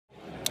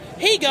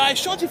Hey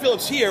guys, Shanti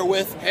Phillips here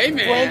with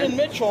Brandon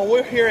Mitchell.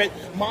 We're here at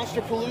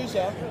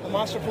Monsterpalooza, the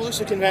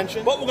Monsterpalooza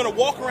convention. But we're going to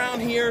walk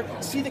around here,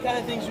 see the kind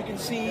of things you can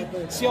see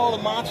all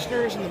the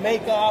monsters and the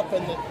makeup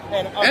and the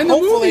hopefully,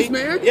 movies,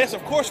 man. Yes,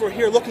 of course, we're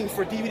here looking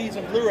for DVDs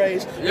and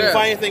Blu-rays. We can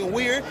find anything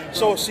weird,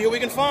 so we'll see what we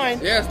can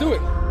find. Yeah, let's do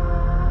it.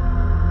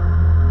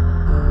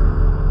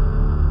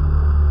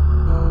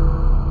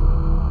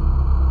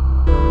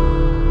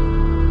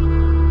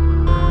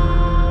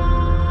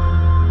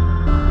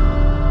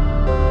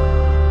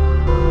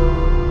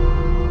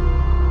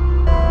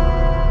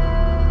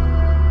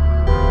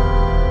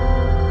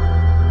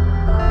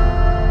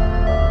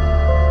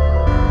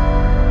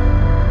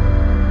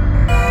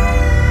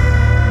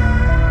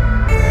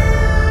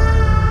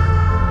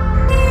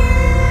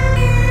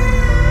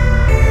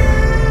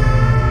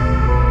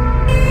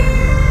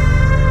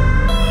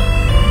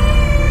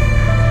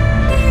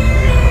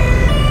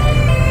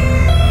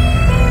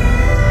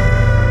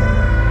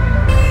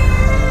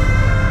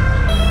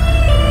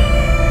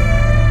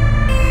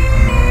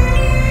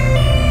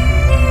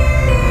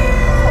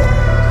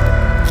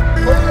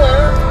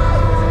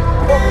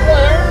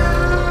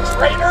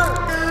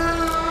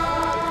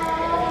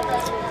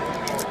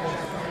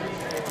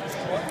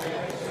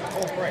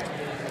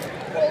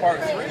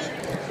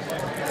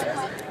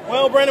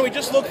 Well, Brandon, we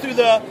just looked through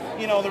the,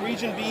 the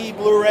Region B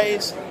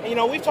Blu-rays.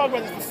 And, we've talked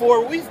about this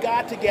before. We've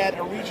got to get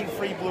a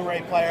region-free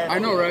Blu-ray player. I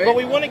know, right? But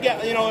we want to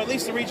get, at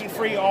least the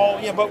region-free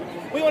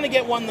but we want to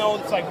get one, though,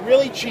 that's,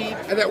 really cheap.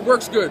 And that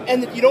works good.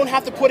 And that you don't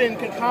have to put in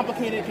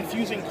complicated,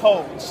 confusing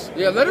codes.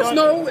 Yeah, let us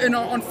know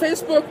on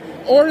Facebook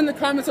or in the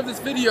comments of this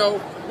video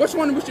which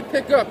one we should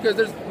pick up, because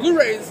there's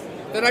Blu-rays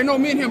that I know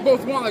me and him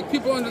both want, like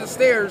People Under the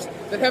Stairs,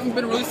 that haven't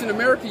been released in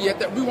America yet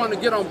that we want to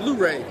get on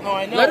Blu-ray. No,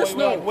 I know. Let us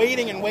know. We're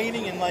waiting and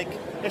waiting, and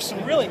there's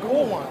some really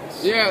cool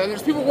ones. Yeah, and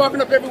there's people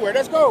walking up everywhere.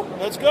 Let's go.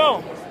 Let's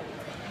go.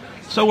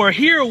 So we're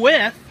here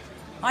with...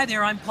 Hi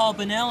there, I'm Paul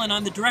Bunnell, and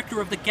I'm the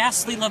director of the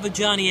Ghastly Love of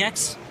Johnny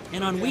X.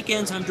 And on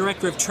weekends, I'm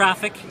director of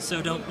Traffic,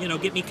 so don't,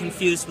 get me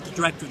confused with the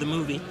director of the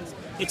movie.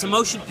 It's a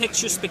motion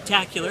picture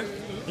spectacular.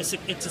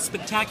 It's a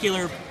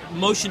spectacular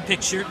motion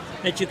picture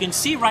that you can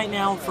see right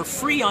now for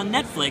free on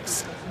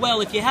Netflix. Well,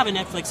 if you have a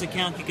Netflix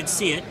account, you can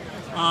see it.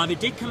 It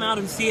did come out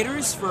in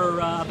theaters for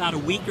about a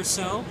week or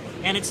so,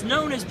 and it's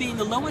known as being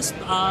the lowest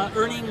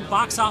earning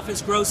box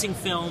office grossing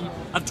film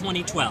of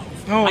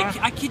 2012. Oh, wow.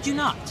 I kid you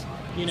not.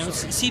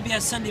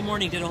 CBS Sunday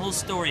Morning did a whole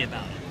story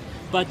about it.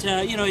 But,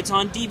 it's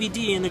on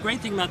DVD, and the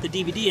great thing about the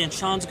DVD, and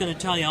Sean's going to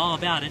tell you all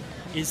about it,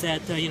 is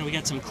that, we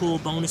got some cool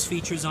bonus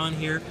features on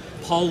here.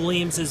 Paul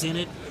Williams is in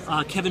it.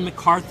 Kevin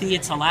McCarthy,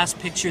 it's the last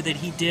picture that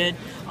he did.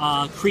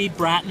 Creed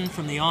Bratton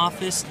from The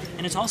Office.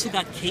 And it's also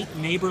got Kate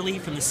Maberly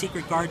from The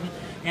Secret Garden.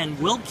 And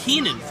Will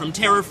Keenan from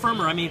Terror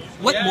Firmer. I mean,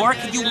 what more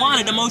could you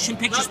want in a motion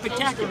picture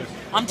spectacular?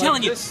 I'm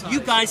telling you, you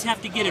guys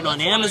have to get it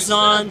on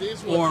Amazon,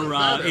 or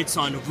it's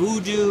on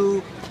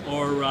Vudu,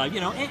 or,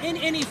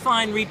 any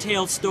fine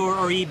retail store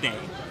or eBay.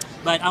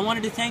 But I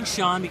wanted to thank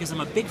Sean because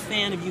I'm a big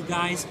fan of you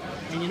guys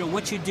and,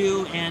 what you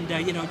do. And,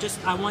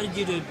 I wanted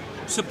you to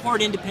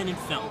support independent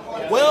film.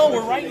 Well,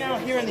 we're right now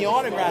here in the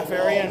autograph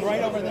area, and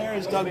right over there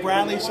is Doug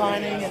Bradley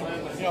signing,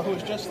 and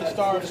who's just the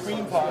star of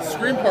Scream Park.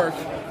 Scream Park.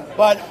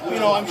 But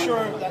I'm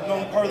sure that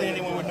hardly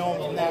anyone would know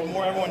him from that.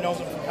 Everyone knows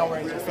him from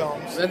Hellraiser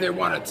films. And they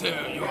want to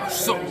tear your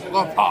soul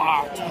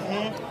apart.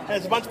 And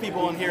there's a bunch of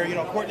people in here.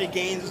 Courtney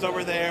Gaines is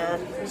over there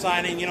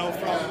signing. From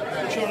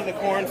the Children of the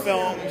Corn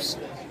films.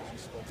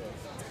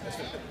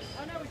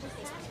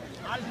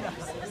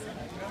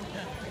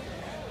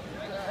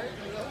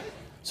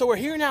 So we're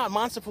here now at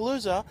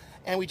Monsterpalooza,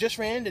 and we just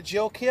ran into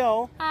Jill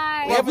Kill.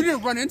 Hi. Well, we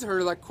didn't run into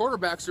her like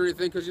quarterbacks or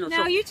anything, because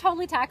No, you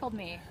totally tackled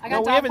me. We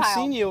haven't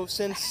seen you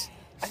since.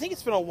 I think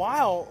it's been a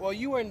while. Well,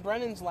 you were in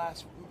Brennan's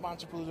last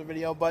Monsterpalooza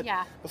video, but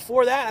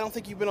before that, I don't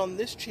think you've been on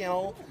this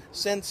channel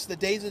since the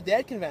Days of the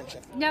Dead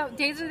convention. No,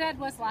 Days of the Dead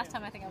was the last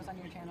time I think I was on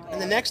your channel.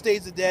 And the next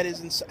Days of the Dead is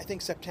in, I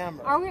think,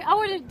 September. Are we?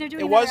 Oh, they're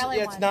doing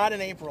it's not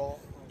in April.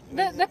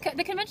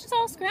 The convention's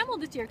all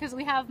scrambled this year because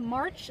we have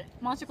March.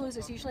 Monsterpalooza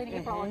is usually in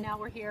April, and now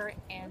we're here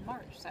in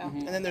March. So.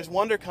 And then there's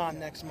WonderCon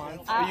next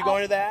month. Are you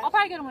going to that? I'll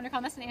probably go to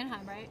WonderCon. That's in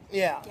Anaheim, right?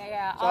 Yeah.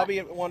 Yeah. So I'll be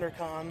at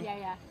WonderCon.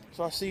 Yeah.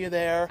 So I'll see you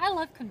there. I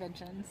love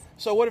conventions.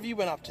 So what have you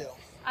been up to?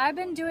 I've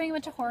been doing a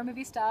bunch of horror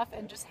movie stuff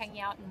and just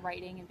hanging out and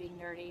writing and being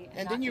nerdy.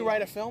 And didn't you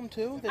write a film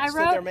too?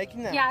 They're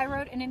making that. Yeah, I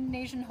wrote an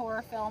Indonesian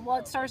horror film. Well,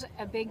 it stars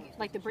a big,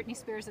 the Britney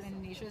Spears of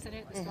Indonesia is in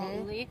it. This girl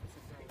Uli.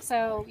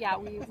 So yeah,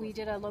 we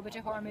did a low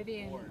budget horror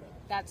movie, and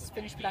that's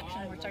finished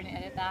production. We're starting to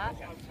edit that.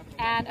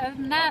 And other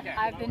than that,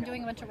 I've been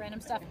doing a bunch of random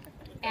stuff.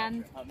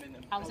 And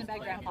I was in Bad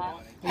Grandpa.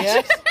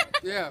 Yes?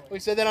 Yeah. We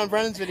said that on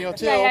Brennan's video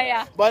too.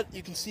 Yeah. But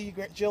you can see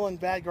Jill in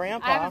Bad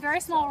Grandpa. I have a very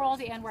small role at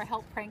the end where I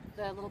help prank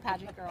the little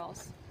pageant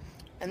girls.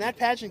 And that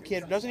pageant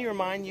kid, doesn't he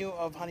remind you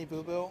of Honey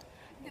Boo Boo?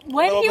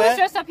 When he was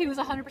dressed up, he was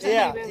 100%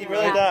 Yeah, he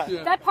really does.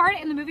 Yeah. That part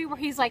in the movie where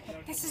he's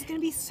like, this is going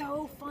to be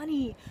so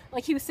funny.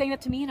 Like, he was saying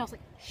that to me, and I was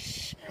like,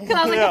 shh. Because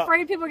I was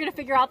afraid people were going to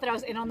figure out that I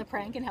was in on the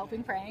prank and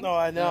helping prank. No,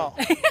 I know.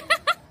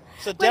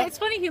 So but it's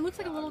funny, he looks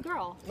like a little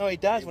girl. No, he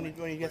does when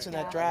he gets in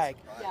that drag.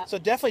 Yeah. So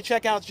definitely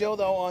check out Jill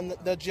though on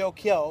the Jill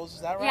Kills.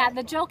 Is that right? Yeah,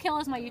 the Jill Kill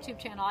is my YouTube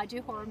channel. I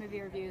do horror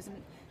movie reviews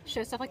and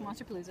show stuff like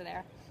Monsterpalooza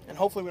there. And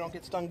hopefully we don't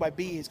get stung by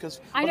bees because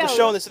I we'll know. just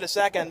show this in a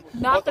second.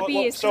 Not the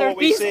bees. So what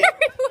we bees see.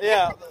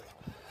 Yeah.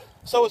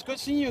 So it's good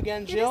seeing you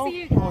again, Good Jill. to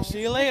see you We'll guys.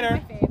 see you later.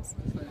 My faves.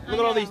 Look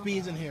at all these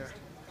bees in here.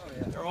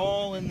 They're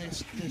all in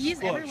this Bees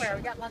bush. everywhere.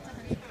 We got lots of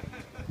honey.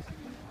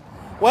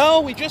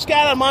 Well, we just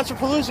got out of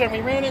Monsterpalooza and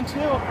we ran into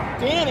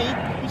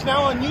Danny, who's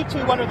now on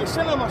YouTube under the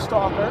Cinema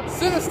Stalker.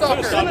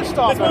 Cinestalker.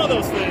 Cinestalker. It's one of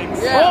those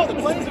things. Yeah. Oh, the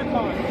planes are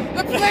coming.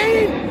 The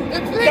plane! The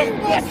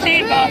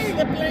plane!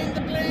 The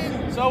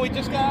plane. So we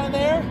just got out of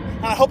there.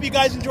 And I hope you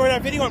guys enjoyed our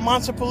video on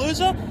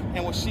Monsterpalooza,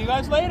 and we'll see you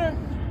guys later.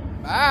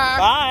 Bye.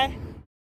 Bye.